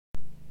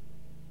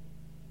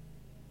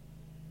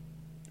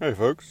Hey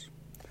folks,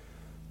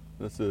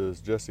 this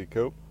is Jesse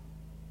Cope,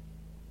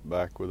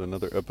 back with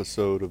another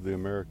episode of the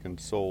American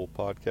Soul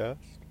Podcast.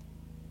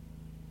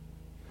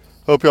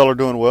 Hope y'all are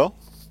doing well,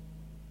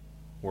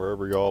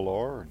 wherever y'all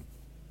are, and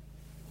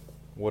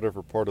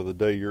whatever part of the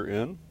day you're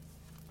in.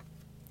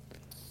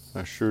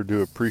 I sure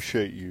do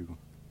appreciate you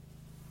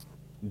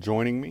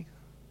joining me,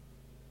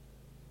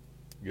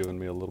 giving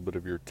me a little bit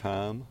of your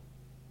time.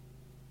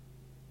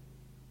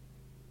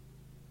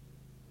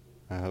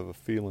 I have a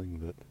feeling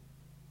that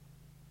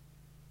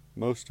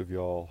most of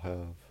y'all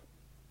have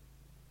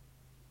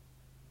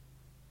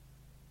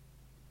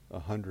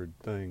 100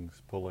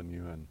 things pulling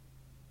you in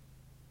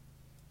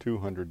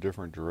 200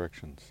 different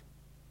directions,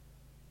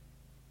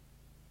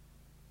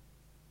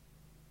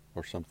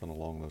 or something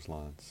along those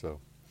lines.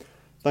 So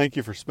thank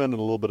you for spending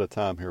a little bit of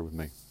time here with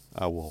me.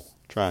 I will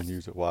try and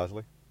use it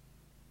wisely.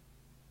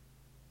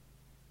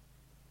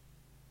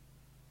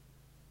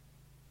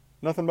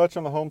 Nothing much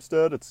on the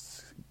homestead.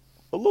 It's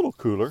a little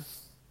cooler,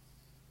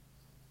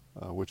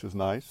 which is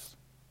nice.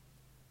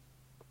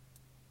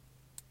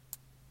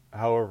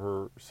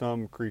 However,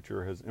 some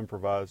creature has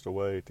improvised a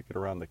way to get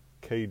around the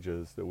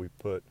cages that we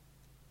put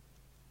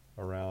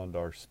around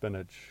our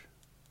spinach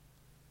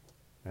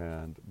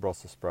and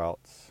Brussels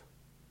sprouts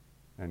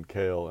and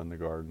kale in the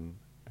garden,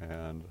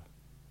 and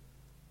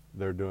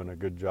they're doing a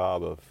good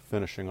job of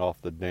finishing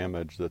off the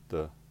damage that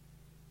the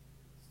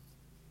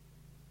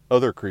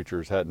other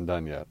creatures hadn't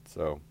done yet.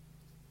 So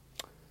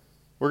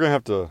we're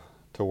going to have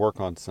to work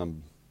on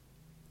some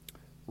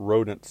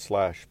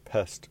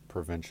rodent/pest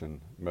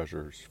prevention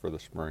measures for the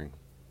spring.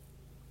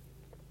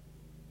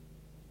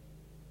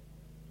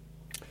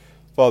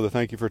 Father,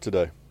 thank you for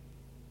today.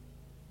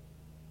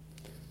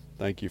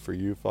 Thank you for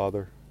you,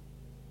 Father,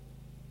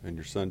 and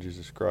your Son,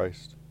 Jesus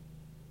Christ,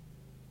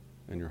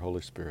 and your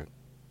Holy Spirit.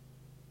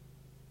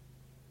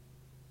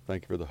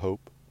 Thank you for the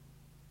hope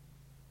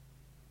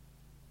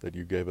that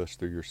you gave us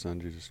through your Son,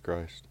 Jesus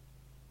Christ.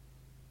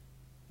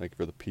 Thank you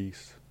for the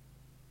peace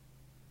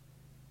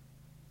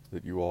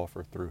that you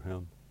offer through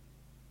him,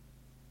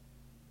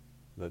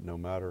 that no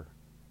matter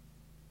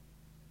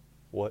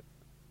what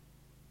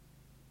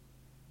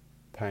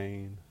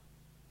pain,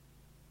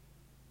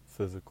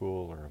 physical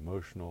or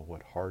emotional,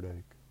 what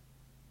heartache,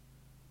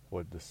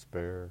 what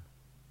despair,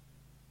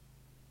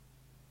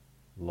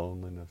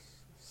 loneliness,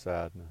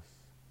 sadness,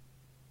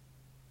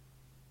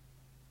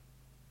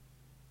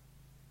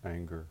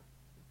 anger,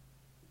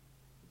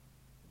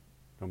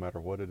 no matter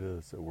what it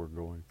is that we're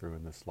going through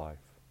in this life,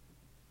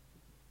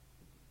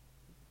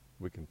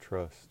 we can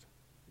trust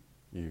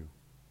you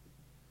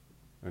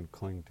and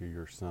cling to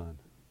your Son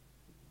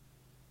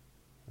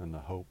and the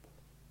hope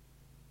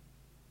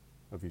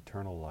of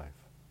eternal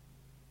life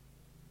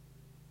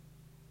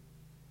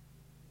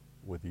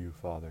with you,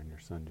 Father, and your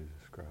Son,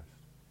 Jesus Christ.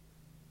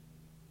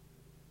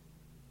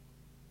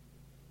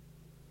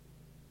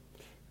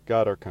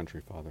 Guide our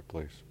country, Father,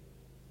 please,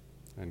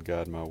 and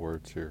guide my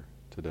words here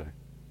today.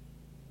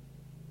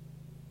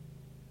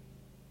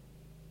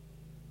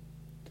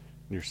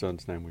 In your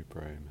Son's name we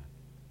pray, amen.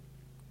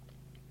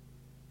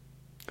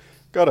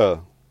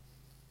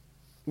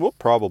 We'll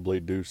probably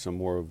do some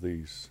more of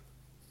these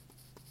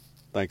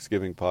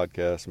Thanksgiving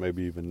podcasts,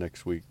 maybe even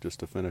next week, just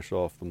to finish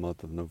off the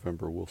month of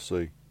November. We'll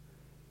see.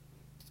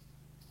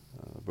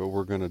 But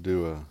we're going to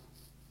do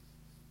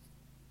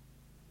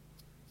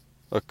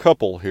a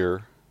couple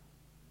here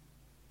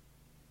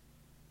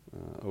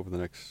over the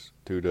next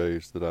 2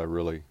 days that I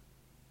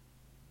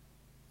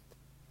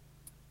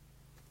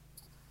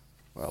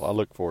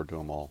look forward to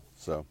them all.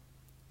 So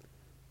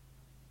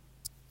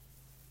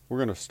we're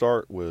going to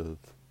start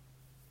with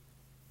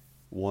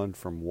one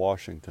from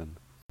Washington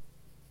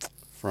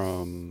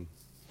from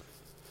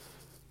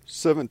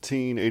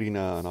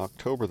 1789,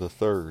 October the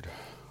 3rd,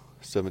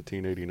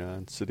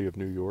 1789, city of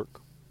New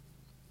York.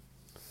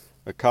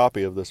 A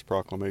copy of this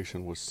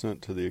proclamation was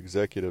sent to the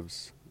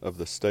executives of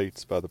the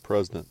states by the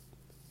president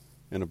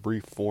in a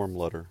brief form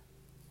letter.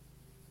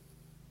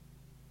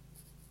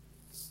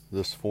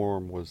 This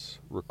form was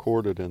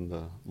recorded in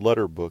the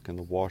letter book in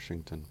the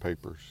Washington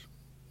papers.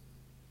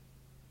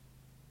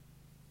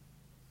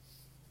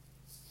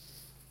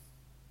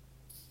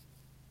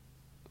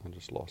 I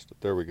just lost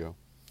it. There we go.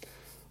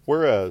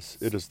 Whereas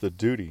it is the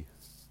duty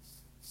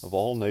of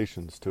all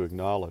nations to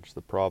acknowledge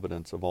the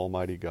providence of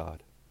Almighty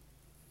God,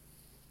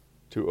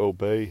 to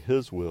obey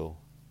His will,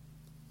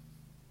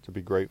 to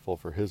be grateful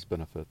for His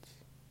benefits,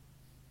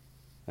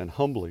 and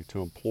humbly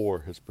to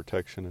implore His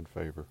protection and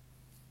favor.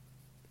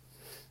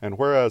 And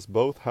whereas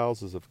both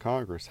houses of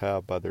Congress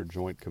have, by their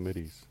joint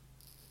committees,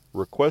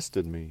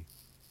 requested me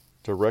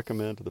to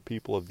recommend to the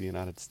people of the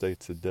United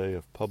States a day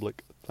of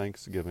public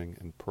thanksgiving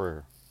and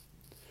prayer,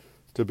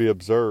 to be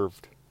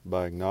observed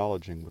by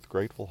acknowledging with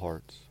grateful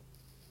hearts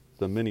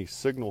the many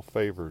signal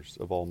favors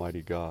of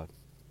Almighty God,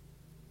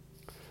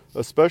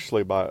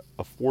 especially by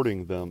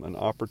affording them an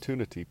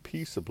opportunity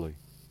peaceably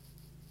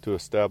to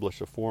establish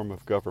a form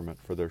of government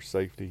for their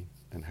safety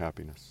and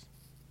happiness.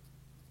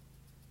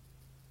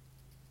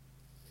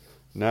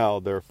 Now,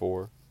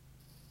 therefore,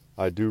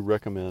 I do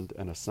recommend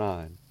and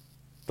assign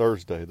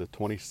Thursday, the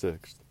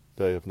 26th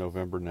day of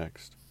November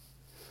next,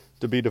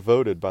 to be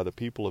devoted by the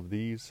people of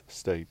these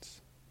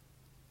states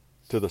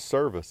to the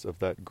service of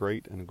that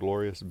great and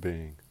glorious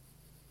being,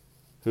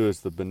 who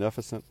is the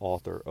beneficent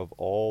author of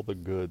all the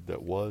good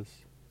that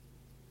was,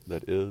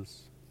 that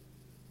is,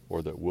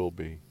 or that will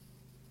be,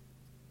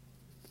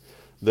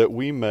 that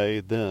we may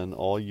then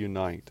all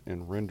unite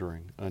in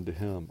rendering unto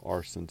him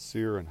our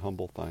sincere and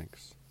humble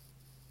thanks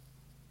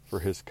for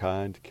his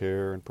kind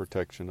care and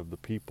protection of the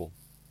people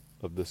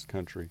of this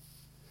country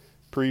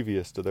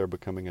previous to their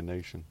becoming a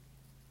nation,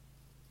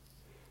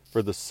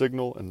 for the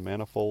signal and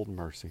manifold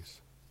mercies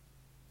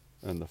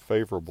and the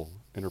favorable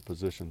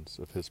interpositions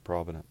of his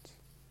providence,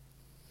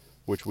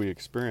 which we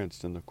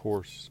experienced in the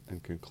course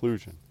and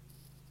conclusion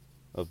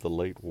of the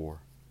late war,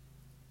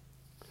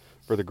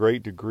 for the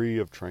great degree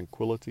of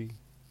tranquility,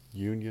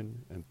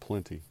 union, and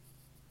plenty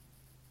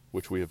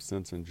which we have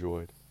since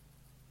enjoyed,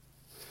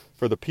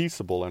 for the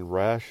peaceable and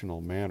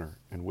rational manner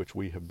in which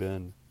we have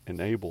been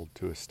enabled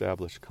to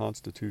establish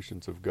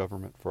constitutions of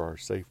government for our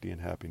safety and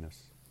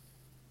happiness,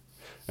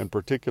 and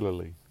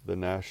particularly the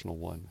national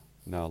one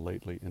now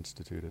lately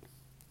instituted,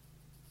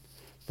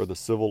 for the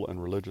civil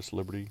and religious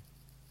liberty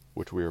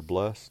which we are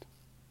blessed,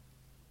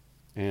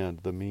 and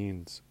the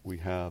means we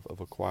have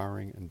of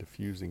acquiring and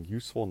diffusing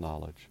useful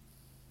knowledge,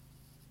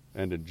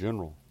 and in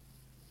general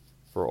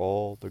for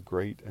all the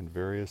great and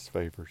various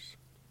favors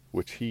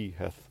which he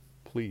hath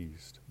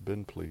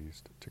been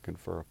pleased to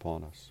confer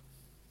upon us.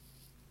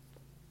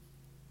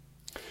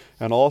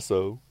 And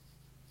also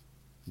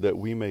that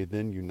we may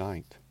then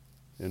unite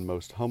in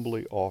most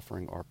humbly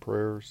offering our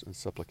prayers and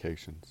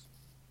supplications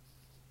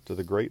to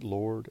the great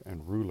Lord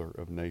and ruler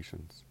of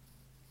nations,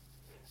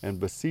 and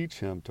beseech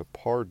him to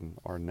pardon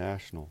our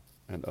national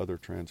and other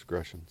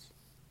transgressions,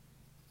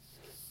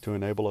 to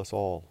enable us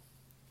all,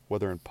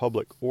 whether in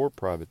public or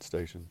private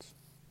stations,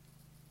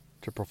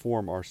 to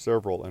perform our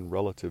several and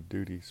relative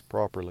duties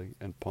properly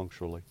and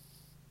punctually,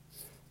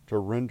 to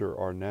render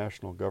our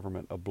national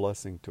government a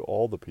blessing to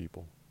all the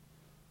people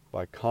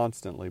by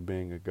constantly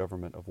being a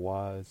government of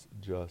wise,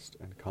 just,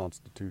 and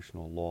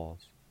constitutional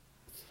laws,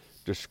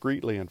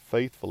 discreetly and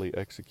faithfully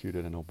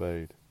executed and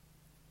obeyed,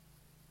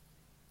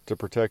 to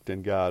protect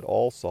and guide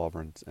all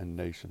sovereigns and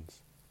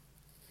nations,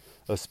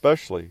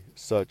 especially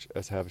such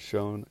as have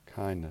shown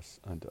kindness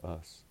unto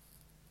us,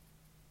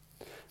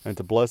 and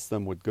to bless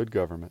them with good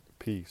government,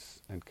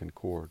 peace, and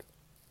concord,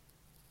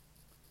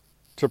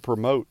 to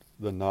promote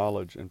the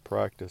knowledge and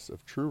practice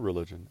of true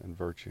religion and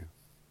virtue,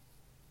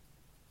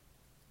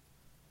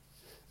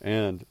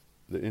 and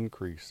the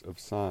increase of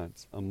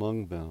science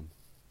among them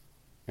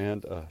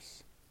and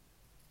us,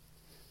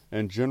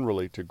 and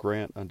generally to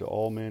grant unto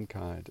all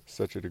mankind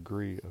such a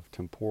degree of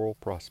temporal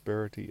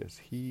prosperity as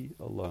he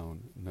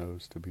alone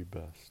knows to be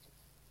best.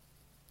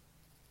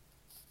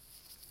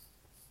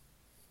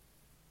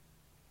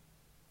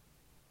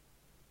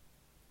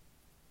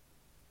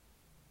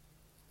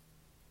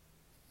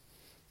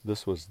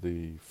 This was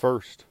the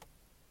first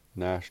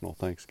National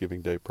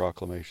Thanksgiving Day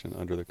proclamation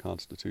under the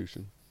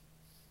Constitution.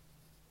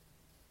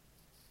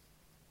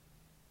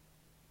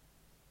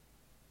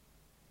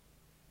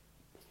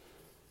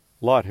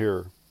 A lot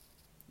here.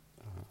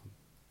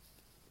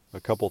 A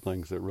couple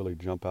things that really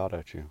jump out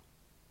at you,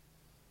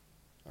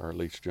 or at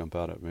least jump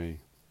out at me.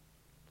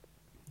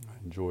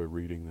 I enjoy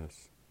reading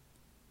this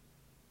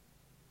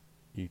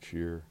each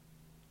year.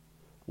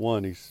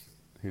 One,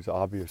 he's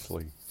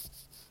obviously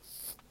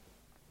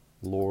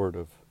Lord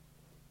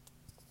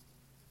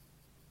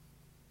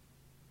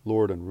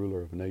and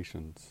ruler of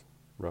nations,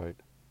 right?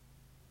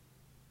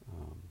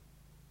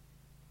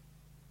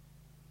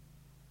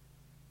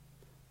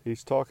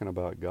 He's talking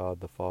about God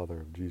the Father,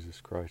 of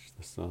Jesus Christ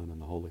the Son,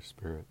 and the Holy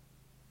Spirit.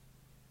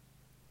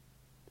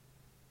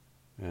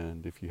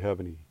 And if you have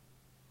any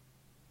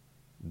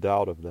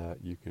doubt of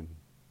that, you can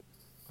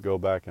go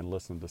back and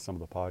listen to some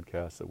of the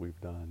podcasts that we've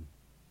done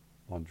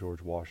on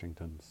George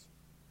Washington's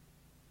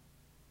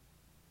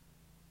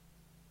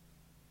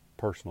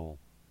personal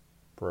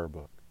prayer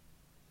book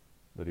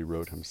that he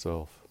wrote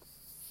himself.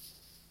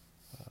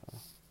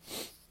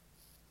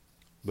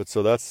 But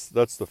so that's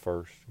the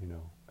first,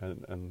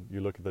 and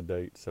you look at the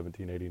date,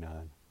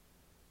 1789.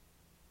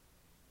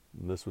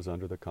 And this was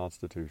under the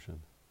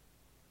Constitution.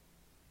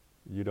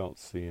 You don't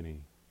see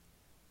any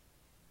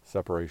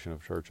separation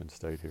of church and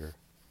state here.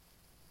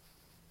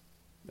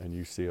 And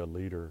you see a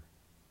leader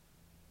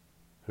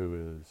who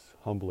is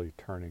humbly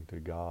turning to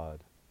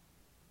God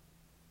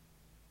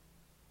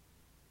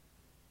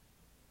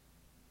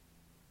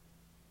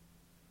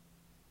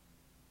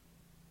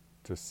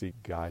to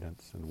seek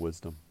guidance and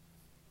wisdom.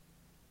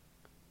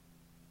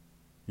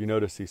 You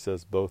notice he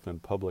says both in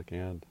public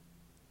and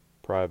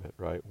private,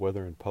 right?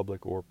 Whether in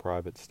public or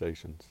private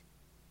stations,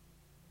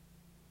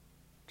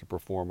 to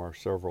perform our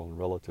several and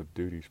relative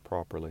duties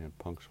properly and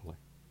punctually,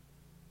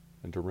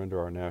 and to render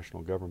our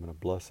national government a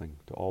blessing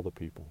to all the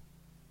people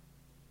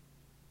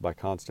by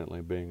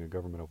constantly being a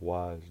government of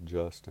wise,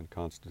 just, and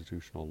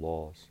constitutional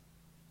laws.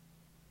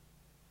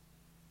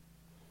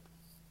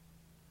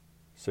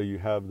 So you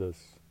have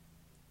this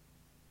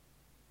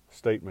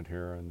statement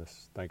here in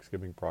this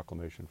Thanksgiving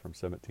Proclamation from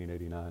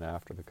 1789,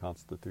 after the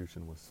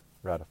Constitution was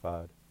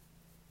ratified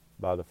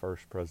by the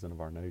first president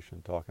of our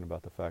nation, talking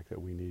about the fact that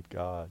we need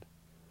God,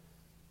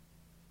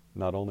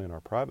 not only in our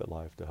private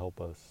life to help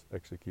us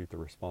execute the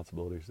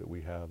responsibilities that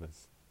we have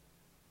as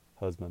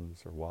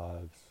husbands or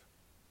wives,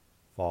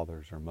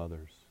 fathers or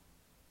mothers,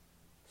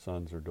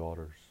 sons or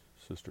daughters,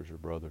 sisters or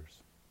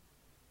brothers,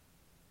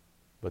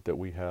 but that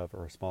we have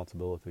a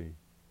responsibility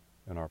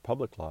in our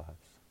public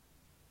lives,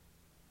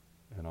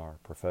 in our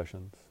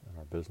professions, in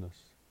our business,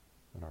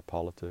 in our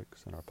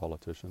politics, in our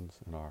politicians,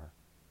 in our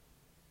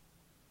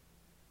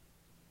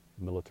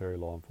military,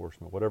 law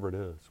enforcement, whatever it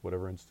is,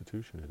 whatever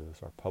institution it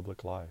is, our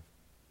public life,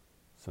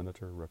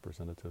 senator,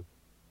 representative,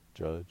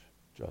 judge,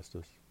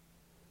 justice,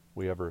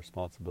 we have a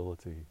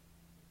responsibility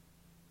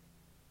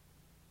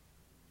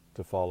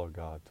to follow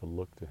God, to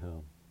look to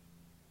Him,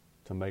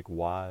 to make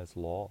wise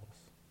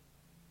laws,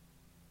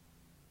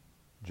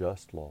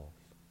 just laws.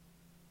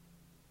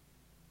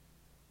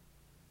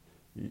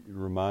 It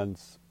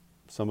reminds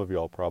some of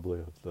y'all probably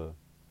of the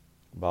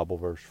Bible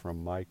verse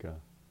from Micah.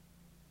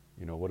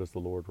 You know, what does the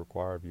Lord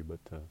require of you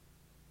but to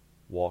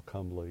walk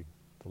humbly,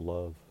 to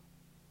love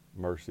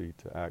mercy,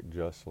 to act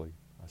justly?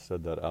 I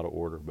said that out of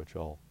order, but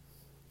y'all,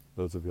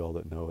 those of y'all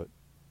that know it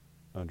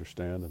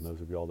understand, and those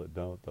of y'all that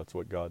don't, that's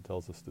what God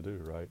tells us to do,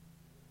 right?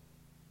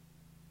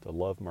 To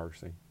love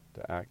mercy,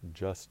 to act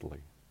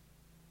justly,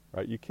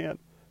 right? You can't,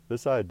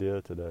 this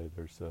idea today,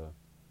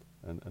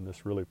 and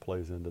this really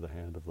plays into the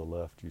hand of the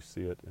left. You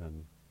see it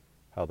in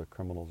how the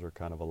criminals are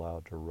kind of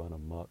allowed to run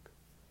amok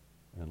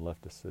in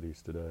leftist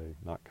cities today.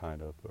 Not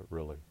kind of, but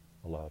really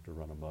allowed to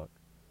run amok.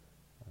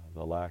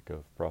 The lack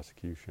of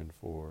prosecution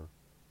for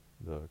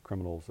the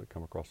criminals that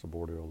come across the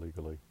border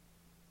illegally.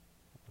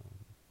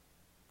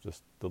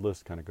 Just the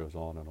list kind of goes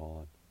on and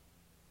on.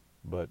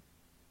 But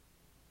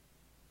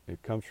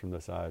it comes from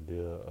this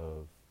idea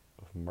of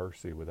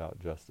mercy without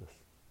justice.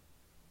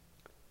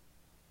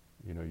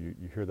 You know,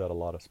 you hear that a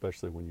lot,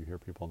 especially when you hear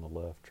people on the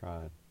left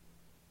try and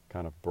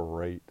kind of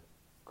berate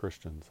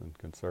Christians and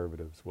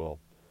conservatives. Well,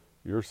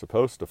 you're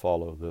supposed to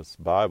follow this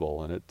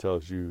Bible, and it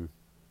tells you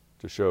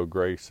to show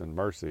grace and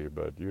mercy,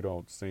 but you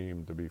don't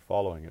seem to be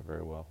following it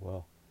very well.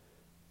 Well,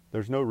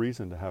 there's no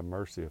reason to have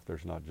mercy if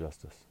there's not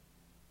justice.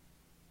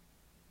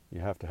 You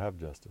have to have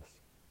justice.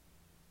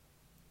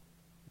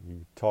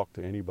 You talk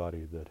to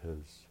anybody that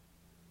has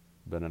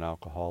been an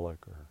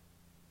alcoholic or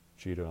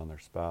cheated on their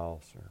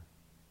spouse or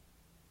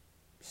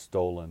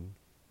stolen,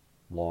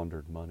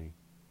 laundered money,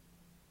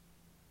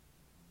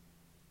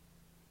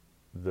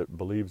 that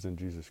believes in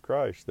Jesus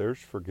Christ, there's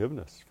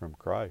forgiveness from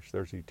Christ.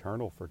 There's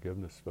eternal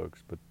forgiveness,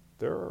 folks, but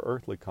there are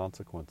earthly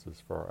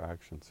consequences for our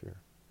actions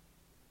here.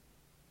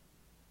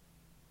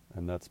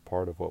 And that's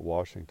part of what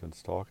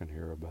Washington's talking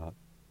here about.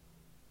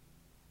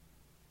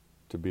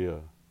 To be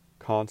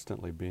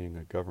constantly being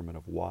a government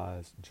of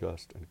wise,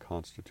 just, and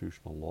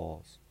constitutional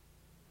laws.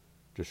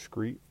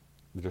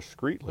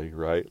 Discreetly,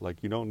 right?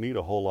 Like you don't need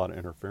a whole lot of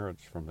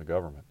interference from the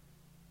government.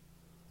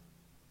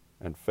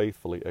 And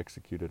faithfully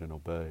executed and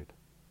obeyed.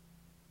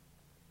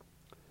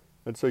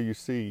 And so you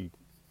see,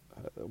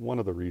 one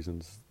of the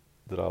reasons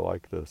that I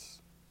like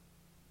this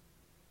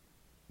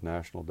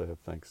National Day of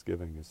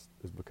Thanksgiving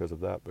is because of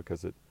that,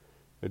 because it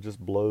just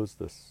blows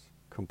this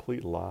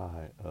complete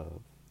lie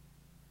of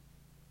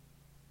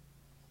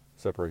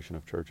separation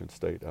of church and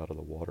state out of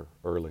the water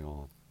early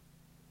on,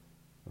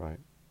 right?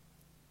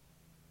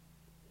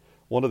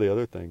 One of the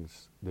other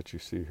things that you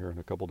see here in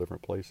a couple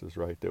different places,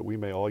 right, that we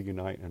may all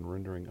unite in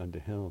rendering unto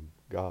Him,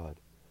 God,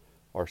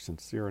 our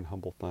sincere and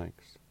humble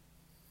thanks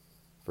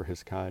for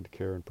His kind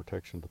care and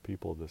protection of the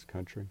people of this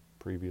country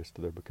previous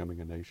to their becoming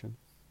a nation,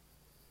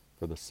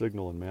 for the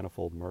signal and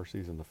manifold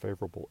mercies and the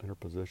favorable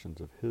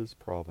interpositions of His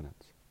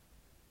providence,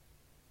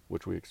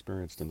 which we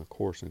experienced in the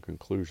course and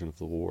conclusion of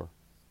the war.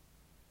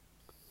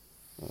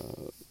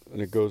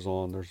 And it goes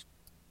on,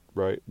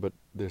 but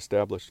the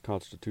established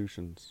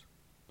constitutions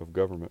of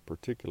government,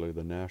 particularly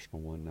the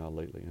national one now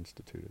lately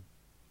instituted.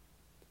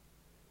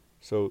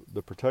 So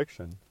the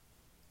protection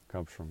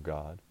comes from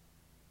God.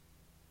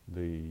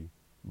 The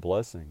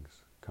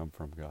blessings come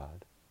from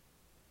God.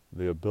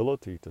 The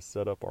ability to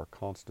set up our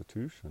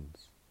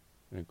constitutions,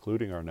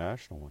 including our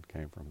national one,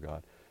 came from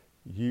God.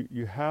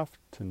 You have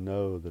to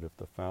know that if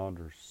the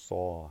founders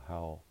saw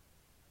how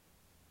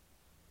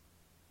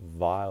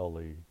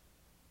vilely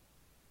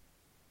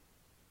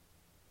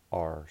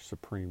our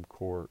Supreme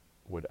Court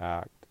would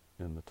act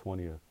in the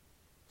 20th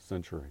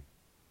century,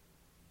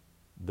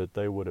 that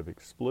they would have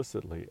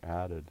explicitly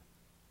added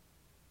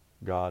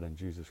God and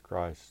Jesus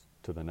Christ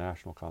to the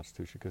national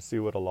constitution. Because see,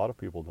 what a lot of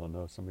people don't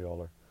know, some of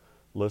y'all are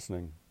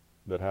listening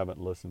that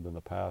haven't listened in the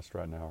past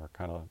right now, are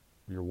kind of,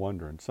 you're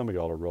wondering, some of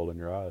y'all are rolling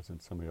your eyes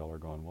and some of y'all are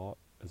going, well,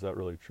 is that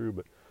really true?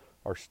 But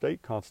our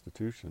state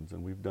constitutions,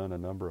 and we've done a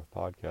number of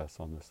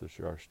podcasts on this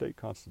year, our state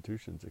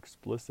constitutions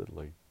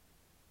explicitly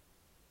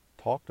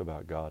talked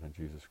about God and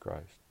Jesus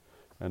Christ.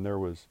 And there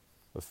was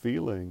a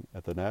feeling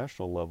at the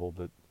national level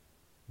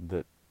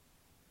that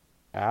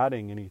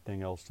adding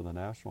anything else to the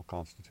national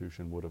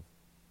constitution would have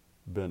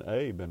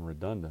been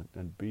redundant,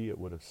 and B, it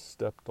would have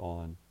stepped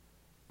on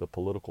the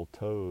political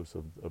toes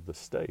of the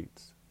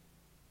states,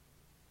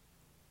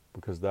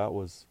 because that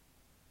was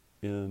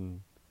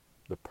in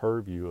the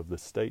purview of the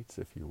states,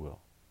 if you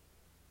will.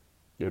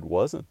 It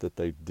wasn't that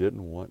they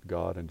didn't want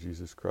God and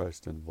Jesus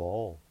Christ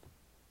involved.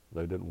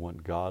 They didn't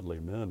want godly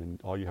men. And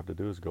all you have to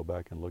do is go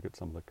back and look at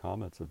some of the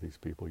comments of these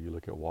people. You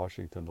look at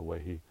Washington, the way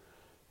he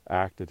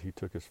acted. He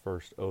took his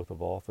first oath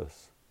of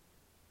office,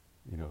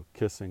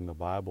 kissing the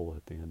Bible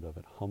at the end of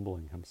it,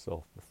 humbling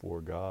himself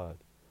before God.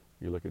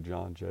 You look at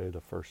John Jay,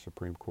 the first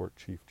Supreme Court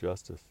Chief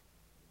Justice,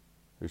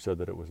 who said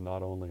that it was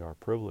not only our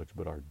privilege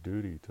but our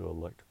duty to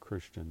elect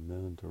Christian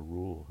men to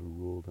rule, who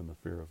ruled in the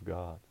fear of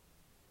God.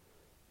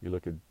 You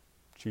look at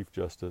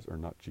Justice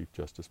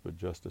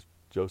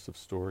Joseph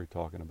Story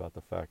talking about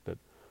the fact that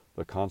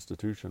the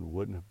Constitution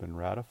wouldn't have been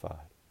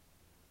ratified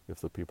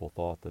if the people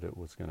thought that it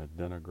was going to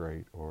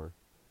denigrate or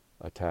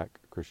attack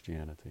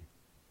Christianity.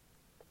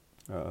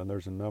 And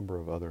there's a number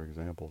of other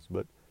examples.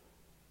 But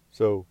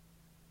so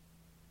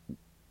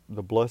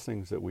the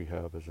blessings that we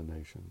have as a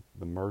nation,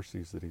 the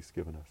mercies that He's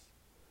given us,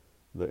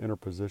 the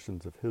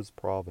interpositions of His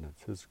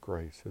providence, His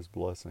grace, His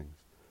blessings,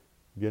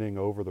 getting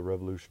over the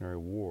Revolutionary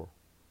War,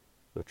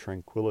 the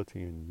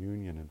tranquility and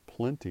union and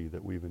plenty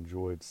that we've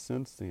enjoyed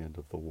since the end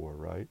of the war,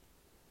 right?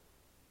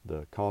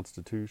 The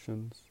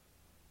constitutions,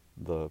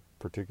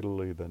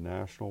 particularly the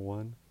national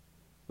one,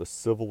 the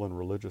civil and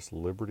religious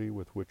liberty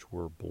with which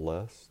we're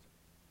blessed,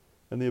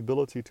 and the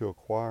ability to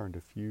acquire and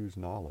diffuse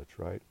knowledge,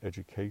 right?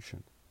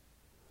 Education.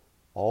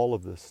 All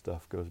of this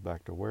stuff goes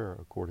back to where,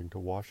 according to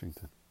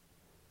Washington?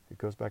 It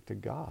goes back to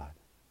God.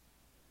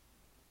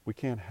 We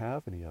can't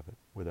have any of it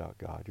without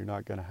God. You're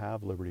not going to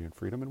have liberty and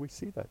freedom, and we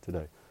see that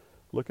today.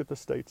 Look at the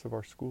states of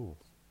our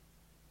schools.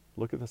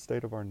 Look at the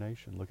state of our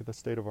nation. Look at the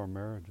state of our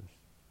marriages.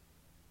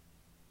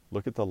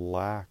 Look at the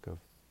lack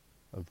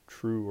of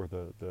true, or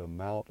the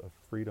amount of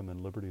freedom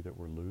and liberty that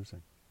we're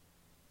losing.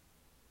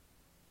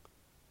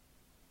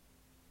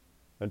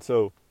 And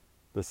so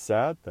the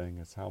sad thing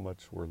is how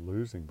much we're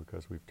losing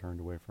because we've turned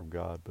away from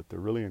God. But the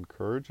really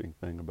encouraging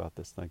thing about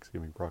this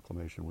Thanksgiving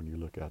proclamation, when you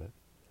look at it,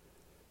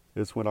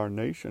 is when our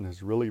nation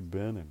has really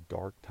been in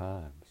dark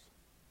times.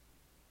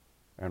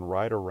 And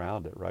right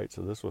around it, right?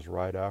 So this was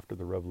right after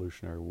the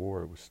Revolutionary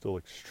War. It was still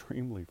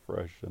extremely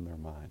fresh in their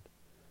mind.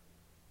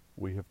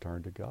 We have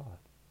turned to God.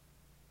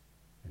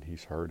 And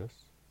He's heard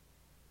us.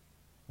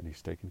 And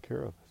He's taken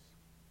care of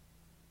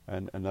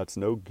us. And that's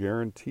no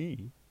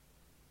guarantee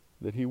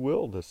that He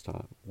will this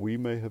time. We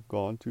may have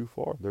gone too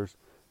far.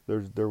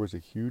 There was a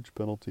huge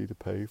penalty to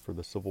pay for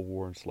the Civil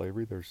War and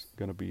slavery. There's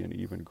going to be an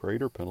even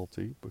greater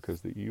penalty,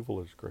 because the evil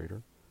is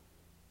greater,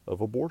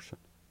 of abortion.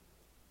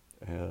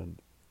 And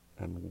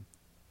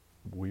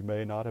we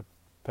may not have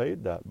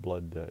paid that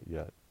blood debt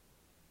yet.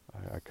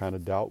 I kind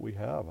of doubt we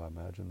have. I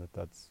imagine that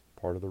that's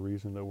part of the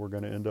reason that we're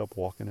going to end up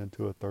walking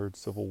into a third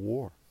civil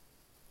war.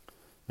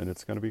 And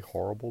it's going to be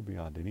horrible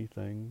beyond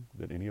anything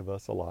that any of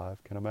us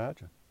alive can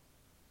imagine.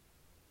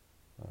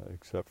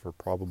 Except for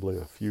probably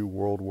a few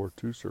World War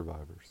II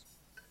survivors.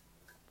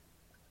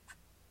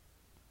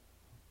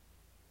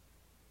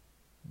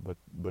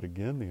 But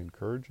again, the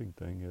encouraging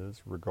thing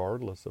is,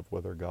 regardless of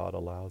whether God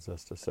allows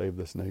us to save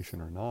this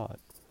nation or not,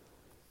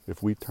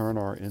 if we turn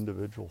our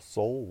individual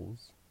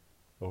souls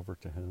over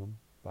to Him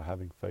by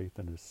having faith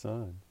in His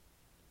Son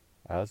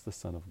as the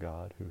Son of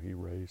God, who He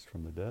raised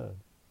from the dead,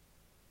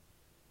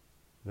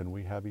 then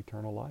we have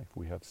eternal life.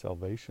 We have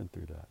salvation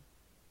through that.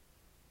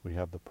 We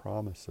have the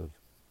promise of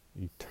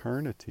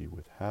eternity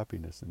with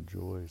happiness and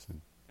joys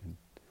and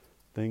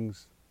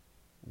things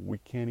we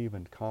can't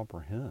even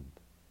comprehend.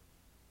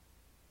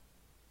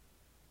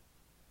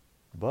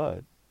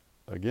 But,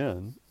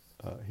 again,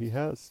 He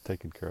has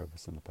taken care of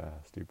us in the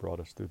past. He brought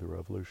us through the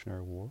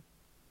Revolutionary War,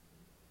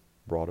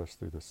 brought us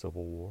through the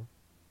Civil War,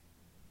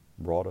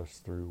 brought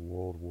us through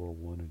World War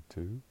I and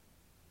II,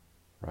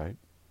 right?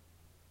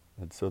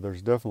 And so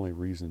there's definitely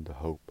reason to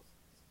hope.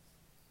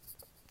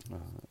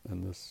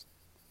 And this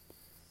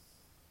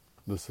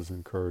is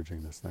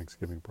encouraging, this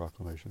Thanksgiving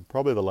proclamation.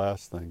 Probably the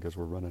last thing, because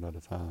we're running out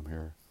of time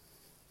here,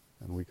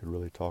 and we could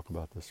really talk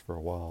about this for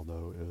a while,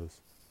 though,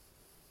 is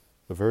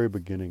the very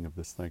beginning of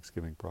this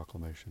Thanksgiving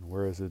proclamation.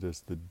 Whereas it is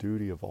the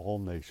duty of all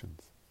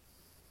nations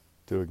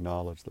to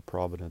acknowledge the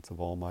providence of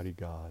Almighty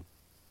God,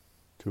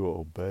 to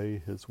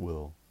obey His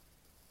will,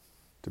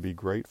 to be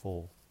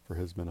grateful for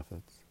His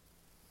benefits,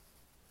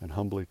 and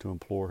humbly to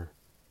implore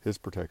His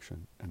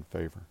protection and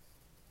favor.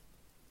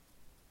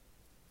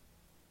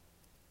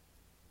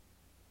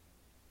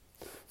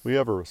 We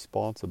have a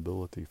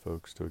responsibility,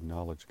 folks, to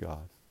acknowledge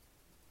God,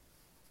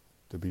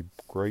 to be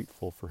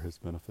grateful for His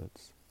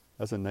benefits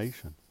as a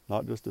nation,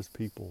 not just as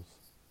peoples,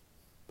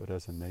 but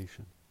as a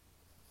nation.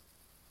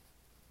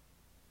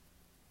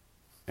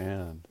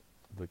 And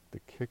the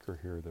kicker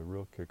here, the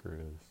real kicker,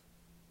 is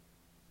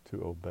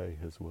to obey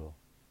His will.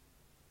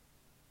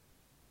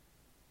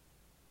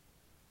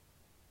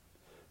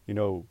 You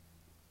know,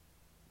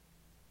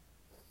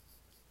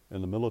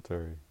 in the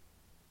military,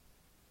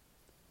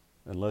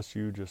 unless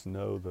you just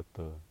know that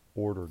the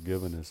order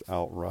given is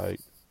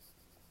outright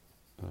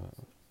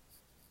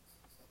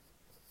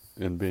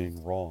in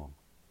being wrong,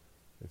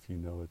 if you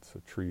know it's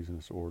a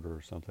treasonous order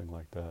or something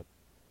like that,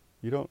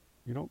 you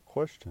don't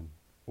question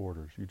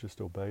orders, you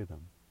just obey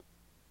them.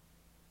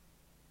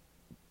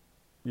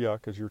 Yeah,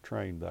 because you're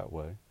trained that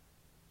way.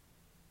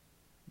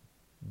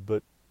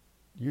 But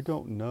you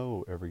don't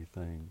know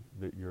everything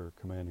that your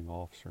commanding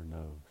officer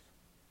knows.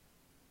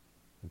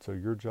 And so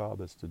your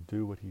job is to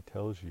do what he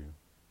tells you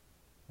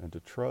and to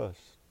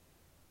trust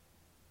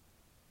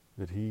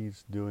that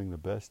he's doing the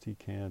best he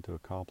can to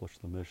accomplish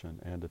the mission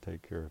and to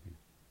take care of you.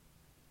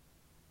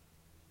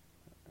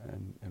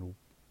 And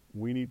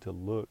we need to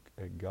look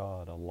at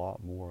God a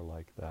lot more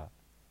like that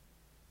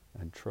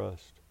and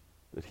trust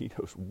that he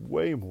knows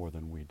way more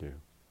than we do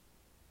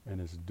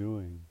and is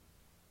doing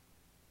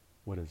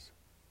what is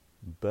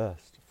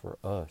best for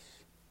us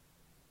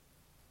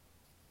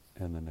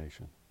and the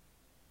nation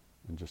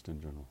and just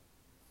in general.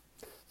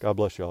 God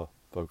bless y'all,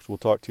 folks. We'll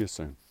talk to you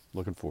soon.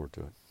 Looking forward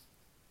to it.